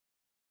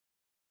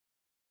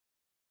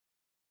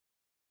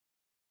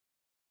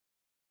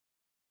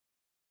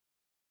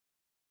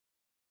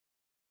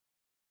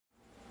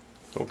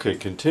Okay,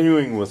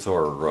 continuing with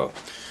our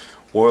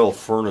oil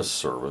furnace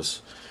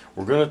service,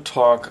 we're going to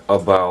talk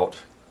about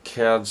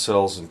CAD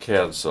cells and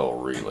CAD cell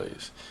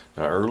relays.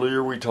 Now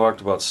earlier we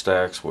talked about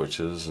stack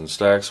switches, and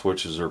stack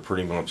switches are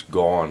pretty much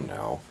gone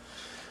now.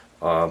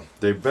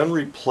 They've been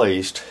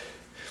replaced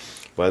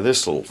by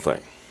this little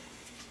thing.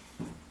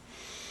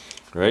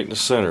 Right in the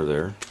center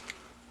there.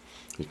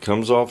 It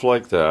comes off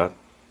like that,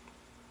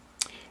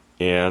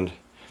 and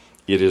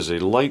it is a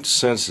light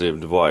sensitive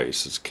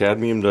device. It's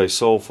cadmium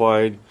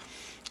disulfide.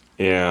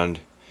 And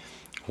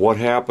what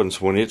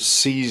happens when it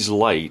sees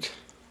light,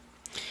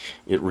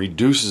 it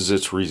reduces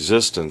its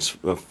resistance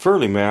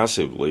fairly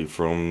massively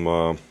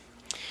from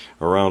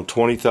around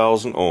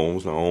 20,000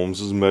 ohms. Now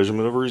ohms is a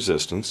measurement of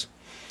resistance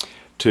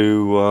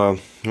to,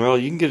 well,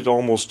 you can get it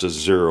almost to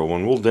zero,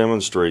 and we'll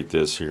demonstrate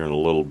this here in a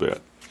little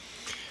bit.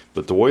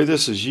 But the way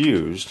this is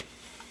used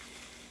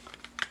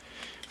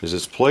is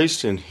it's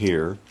placed in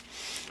here.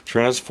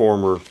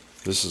 Transformer,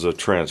 this is a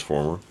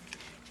transformer.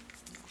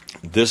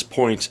 This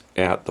points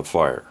at the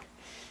fire,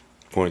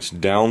 points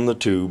down the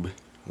tube,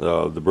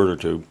 the burner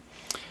tube,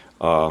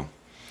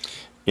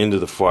 into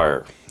the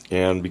fire.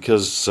 And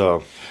because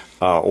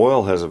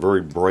oil has a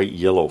very bright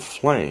yellow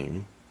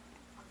flame,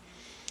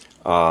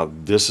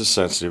 this is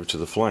sensitive to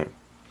the flame.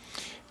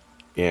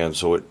 And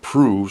so it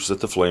proves that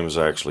the flame has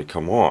actually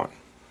come on.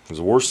 Because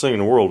the worst thing in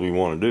the world we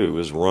want to do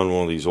is run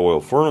one of these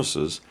oil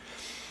furnaces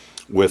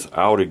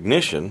without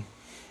ignition,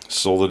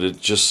 so that it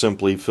just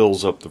simply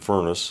fills up the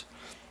furnace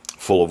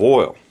full of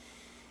oil.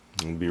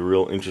 It'll be a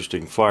real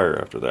interesting fire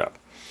after that.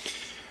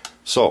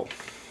 So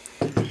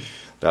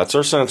that's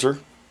our sensor,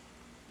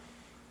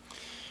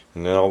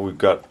 and now we've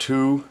got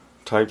two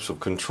types of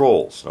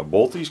controls. Now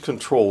both these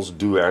controls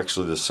do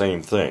actually the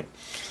same thing.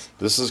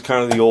 This is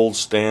kind of the old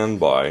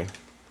standby,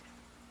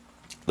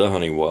 the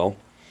Honeywell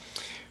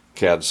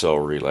CAD cell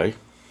relay.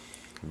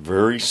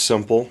 Very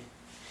simple.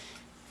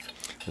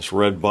 This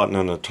red button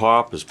on the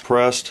top is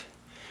pressed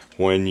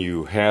when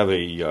you have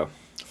a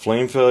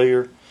flame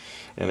failure,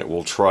 and it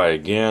will try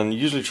again. It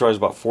usually tries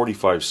about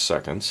 45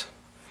 seconds.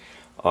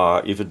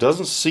 If it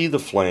doesn't see the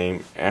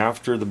flame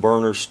after the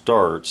burner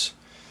starts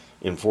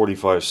in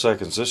 45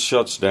 seconds, this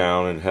shuts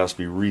down and has to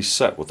be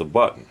reset with a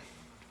button.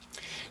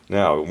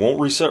 Now, it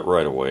won't reset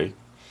right away.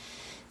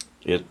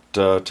 It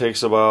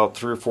takes about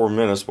 3 or 4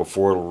 minutes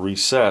before it'll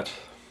reset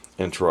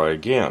and try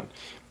again.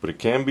 But it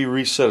can be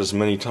reset as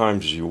many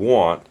times as you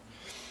want,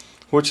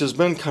 which has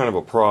been kind of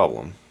a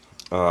problem,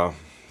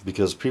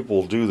 because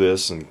people do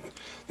this and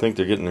think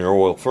they're getting their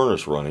oil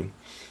furnace running,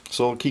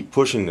 so they'll keep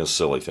pushing this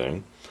silly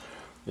thing,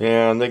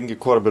 and they can get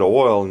quite a bit of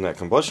oil in that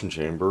combustion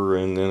chamber,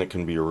 and then it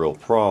can be a real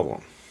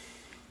problem.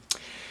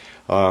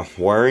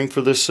 Wiring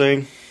for this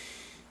thing,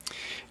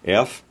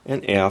 F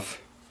and F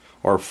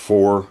are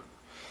for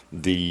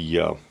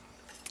the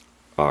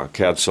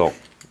CAD cell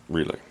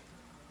relay,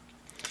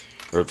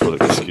 or for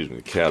the, excuse me,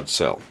 the CAD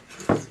cell.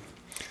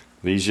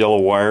 These yellow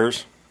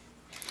wires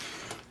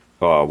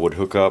would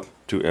hook up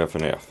to F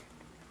and F.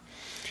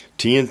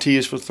 T and T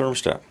is for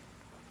thermostat.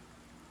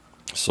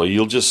 So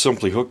you'll just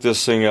simply hook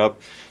this thing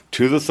up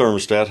to the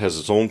thermostat. Has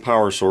its own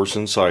power source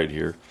inside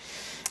here,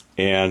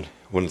 and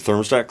when the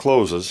thermostat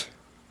closes,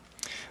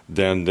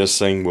 then this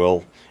thing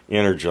will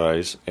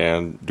energize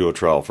and do a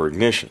trial for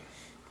ignition.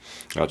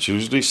 Now it's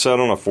usually set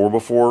on a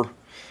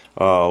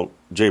 4x4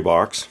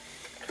 J-box,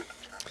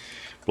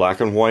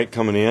 black and white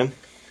coming in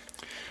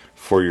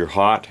for your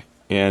hot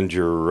and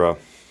your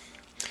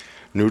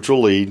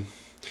neutral lead.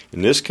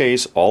 In this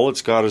case, all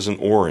it's got is an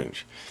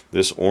orange.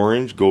 This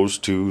orange goes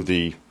to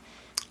the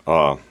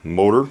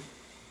motor,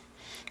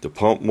 the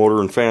pump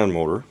motor and fan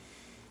motor,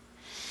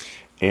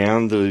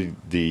 and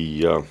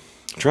the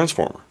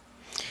transformer.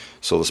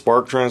 So the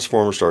spark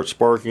transformer starts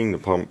sparking, the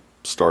pump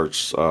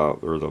starts,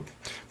 or the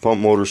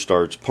pump motor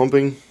starts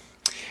pumping,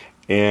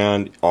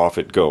 and off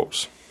it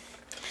goes.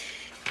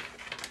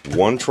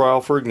 One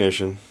trial for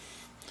ignition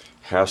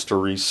has to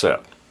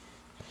reset.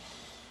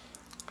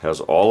 Has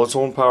all its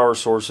own power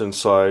source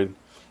inside,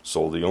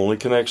 so the only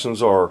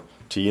connections are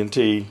T and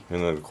T,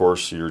 and then of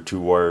course your 2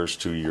 wires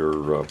to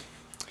your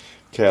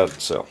CAD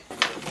cell.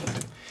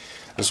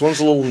 This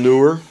one's a little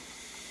newer.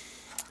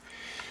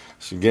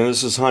 So again,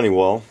 this is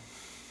Honeywell.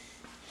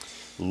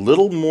 A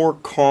little more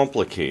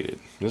complicated.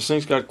 This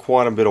thing's got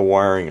quite a bit of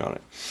wiring on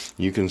it.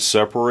 You can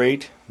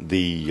separate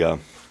the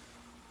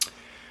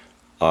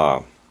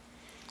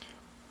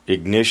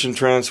ignition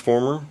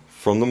transformer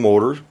from the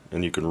motor,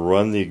 and you can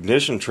run the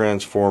ignition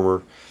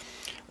transformer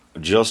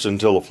just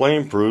until the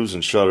flame proves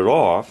and shut it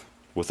off.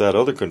 With that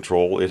other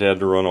control, it had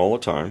to run all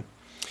the time.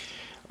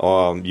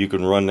 You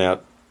can run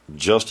that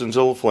just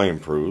until the flame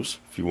proves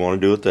if you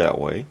want to do it that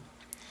way.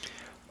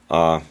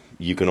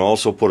 You can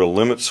also put a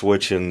limit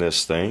switch in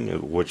this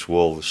thing, which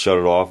will shut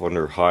it off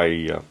under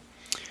high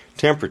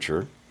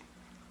temperature.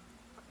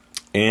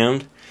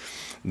 And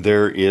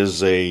there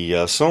is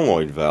a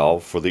solenoid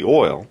valve for the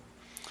oil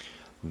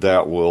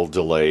that will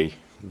delay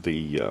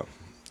the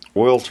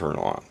oil turn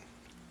on.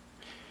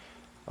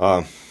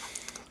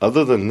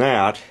 Other than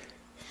that,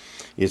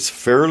 it's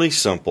fairly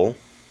simple.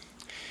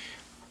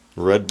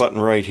 Red button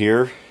right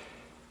here,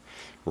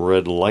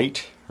 red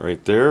light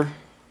right there.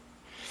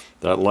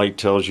 That light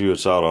tells you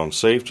it's out on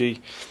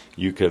safety.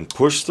 You can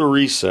push the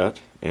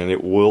reset and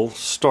it will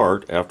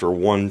start after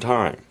one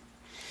time.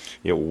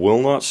 It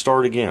will not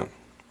start again.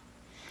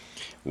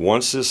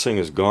 Once this thing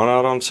has gone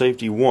out on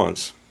safety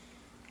once,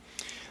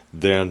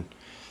 then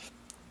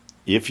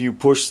if you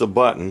push the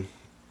button,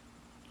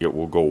 it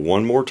will go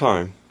one more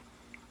time,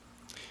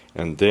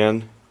 and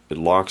then it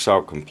locks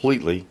out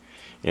completely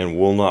and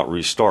will not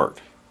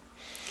restart.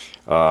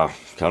 Kind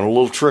of a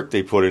little trick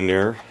they put in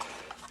there.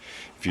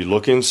 If you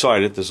look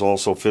inside it, this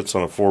also fits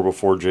on a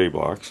 4x4J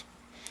box.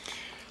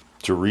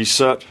 To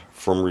reset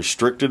from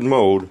restricted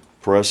mode,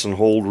 press and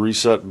hold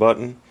reset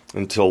button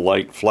until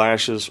light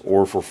flashes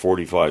or for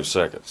 45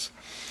 seconds.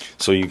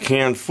 So you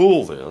can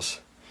fool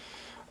this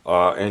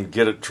and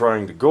get it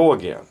trying to go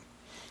again.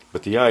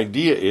 But the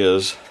idea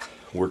is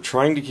we're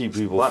trying to keep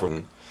people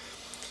from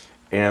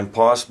and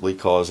possibly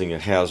causing a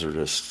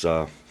hazardous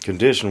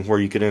condition where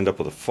you could end up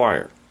with a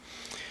fire.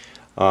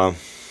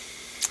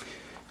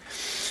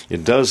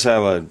 It does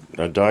have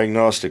a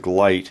diagnostic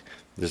light.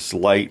 This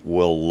light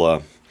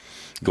will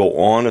go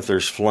on if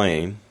there's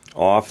flame,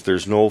 off if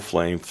there's no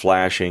flame,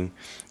 flashing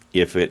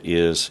if it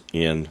is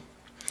in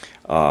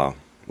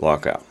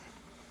lockout.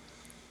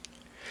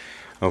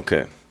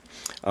 Okay.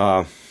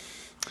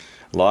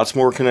 Lots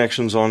more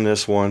connections on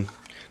this one.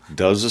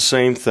 Does the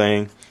same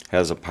thing.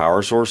 Has a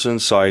power source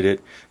inside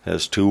it.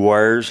 Has two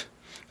wires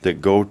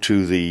that go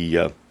to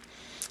the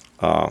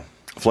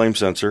flame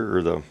sensor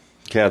or the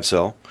CAD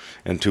cell,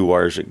 and two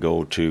wires that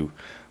go to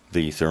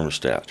the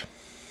thermostat.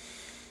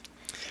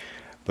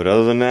 But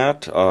other than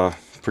that,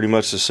 pretty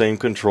much the same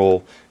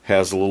control.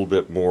 Has a little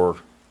bit more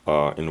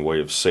in the way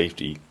of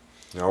safety.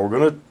 Now we're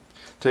going to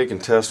take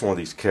and test one of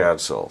these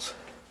CAD cells.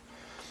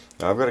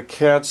 Now I've got a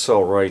CAD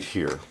cell right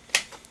here,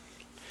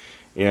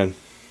 and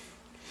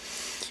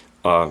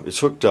it's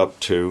hooked up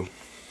to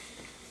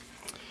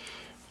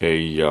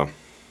a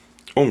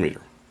ohm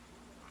meter.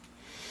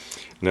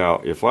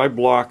 Now if I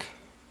block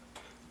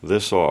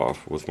this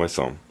off with my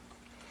thumb,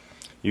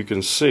 you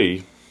can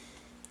see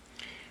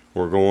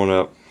we're going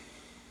up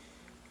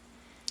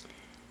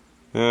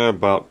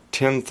about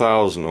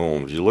 10,000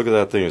 ohms. You look at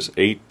that thing, it's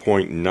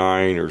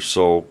 8.9 or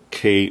so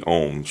K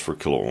ohms for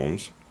kilo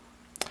ohms.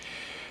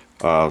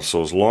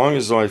 So as long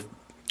as my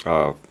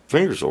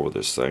fingers over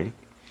this thing,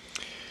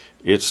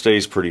 it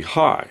stays pretty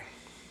high.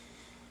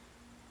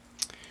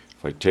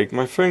 If I take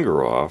my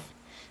finger off,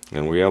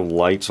 and we have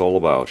lights all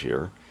about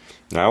here,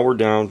 now we're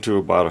down to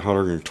about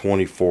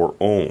 124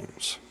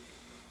 ohms.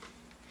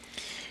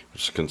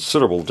 It's a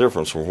considerable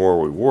difference from where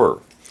we were.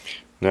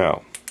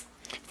 Now,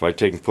 if I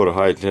take and put a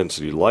high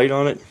intensity light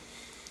on it,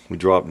 we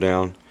drop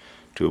down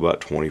to about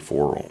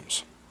 24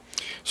 ohms.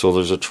 So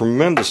there's a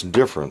tremendous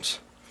difference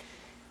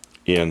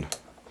in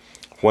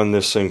when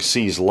this thing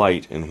sees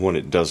light and when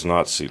it does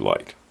not see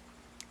light.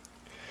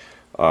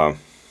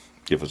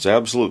 If it's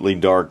absolutely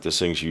dark, this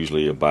thing's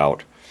usually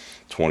about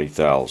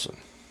 20,000.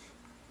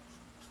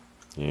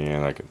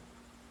 And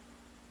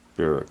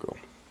there I go.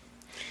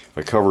 If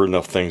I cover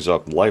enough things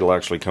up, light will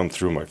actually come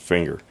through my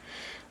finger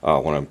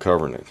when I'm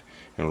covering it.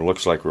 And it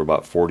looks like we're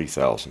about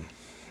 40,000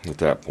 at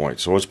that point.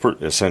 So it's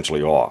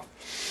essentially off.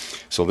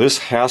 So this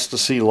has to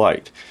see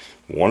light.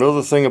 One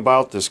other thing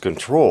about this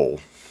control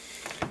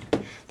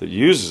that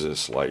uses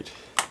this light,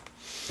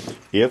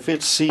 if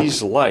it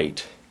sees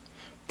light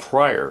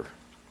prior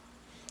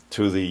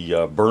to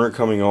the burner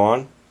coming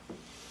on,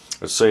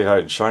 let's say I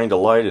had shined a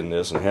light in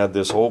this and had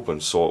this open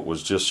so it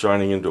was just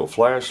shining into a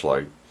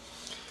flashlight,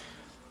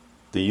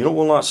 the unit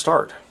will not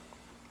start.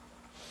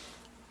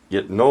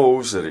 It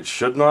knows that it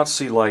should not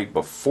see light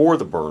before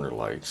the burner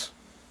lights.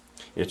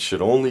 It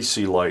should only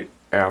see light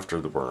after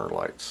the burner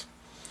lights.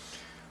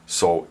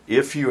 So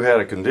if you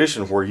had a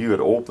condition where you had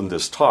opened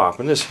this top,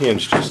 and this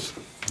hinge just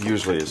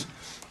usually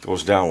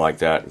goes down like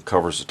that and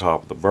covers the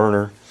top of the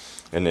burner,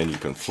 and then you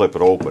can flip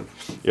it open.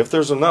 If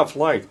there's enough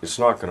light, it's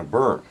not going to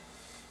burn.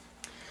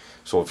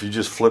 So if you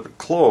just flip it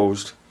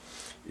closed,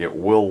 it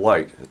will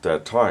light at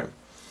that time.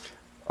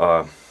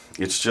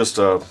 It's just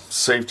a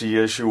safety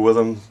issue with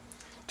them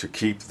to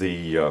keep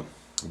the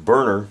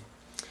burner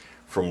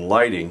from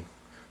lighting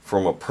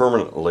from a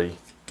permanently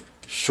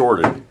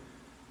shorted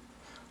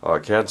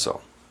CAD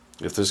cell.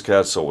 If this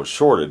CAD cell was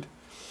shorted,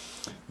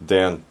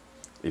 then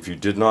if you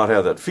did not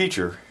have that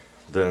feature,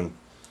 then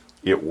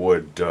it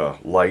would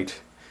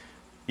light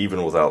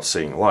even without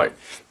seeing light.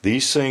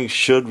 These things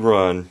should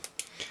run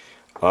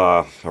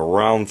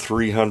around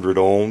 300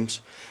 ohms.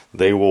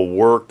 They will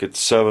work at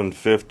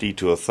 750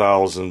 to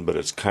 1,000, but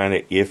it's kind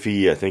of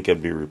iffy. I think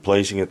I'd be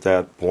replacing at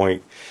that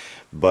point.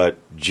 But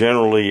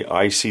generally,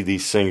 I see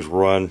these things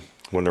run,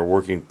 when they're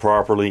working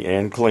properly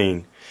and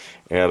clean,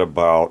 at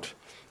about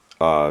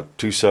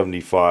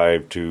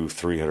 275 to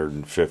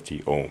 350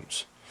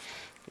 ohms.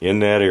 In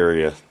that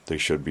area, they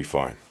should be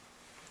fine.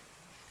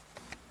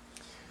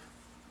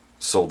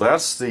 So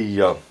that's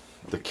the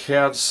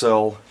CAD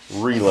cell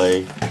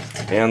relay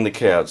and the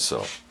CAD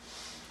cell.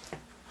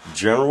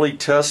 Generally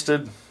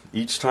tested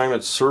each time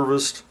it's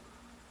serviced.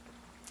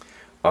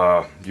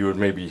 you would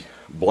maybe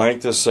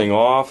blank this thing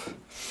off.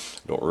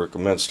 Don't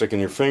recommend sticking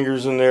your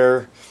fingers in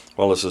there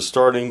while this is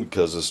starting,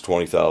 because there's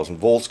 20,000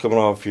 volts coming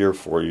off here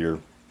for your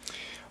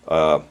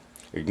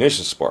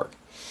ignition spark.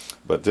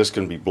 But this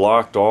can be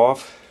blocked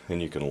off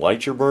and you can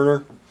light your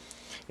burner,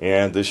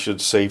 and this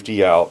should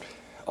safety out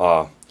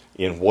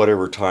in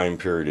whatever time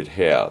period it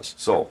has.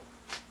 So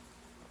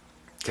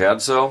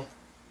CAD cell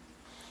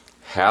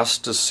has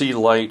to see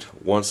light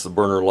once the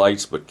burner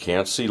lights, but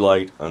can't see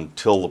light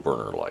until the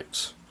burner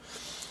lights.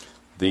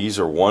 These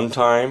are one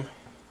time,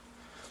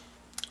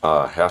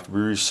 have to be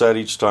reset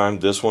each time.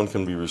 This one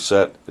can be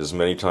reset as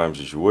many times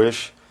as you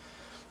wish.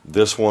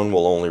 This one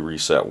will only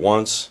reset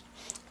once,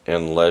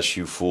 unless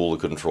you fool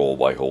the control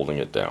by holding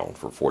it down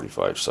for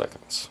 45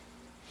 seconds.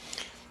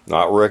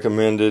 Not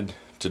recommended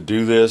to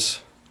do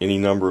this any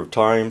number of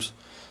times,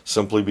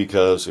 simply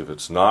because if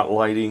it's not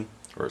lighting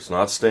or it's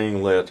not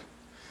staying lit,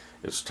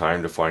 it's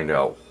time to find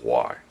out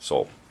why.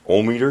 So,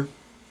 ohm meter,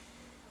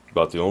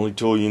 about the only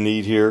tool you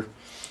need here.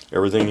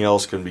 Everything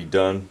else can be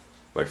done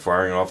by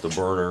firing off the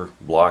burner,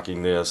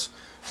 blocking this,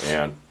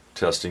 and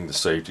testing the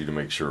safety to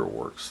make sure it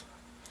works.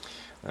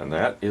 And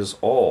that is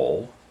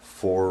all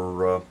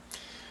for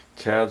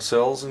CAD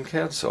cells and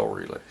CAD cell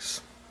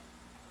relays.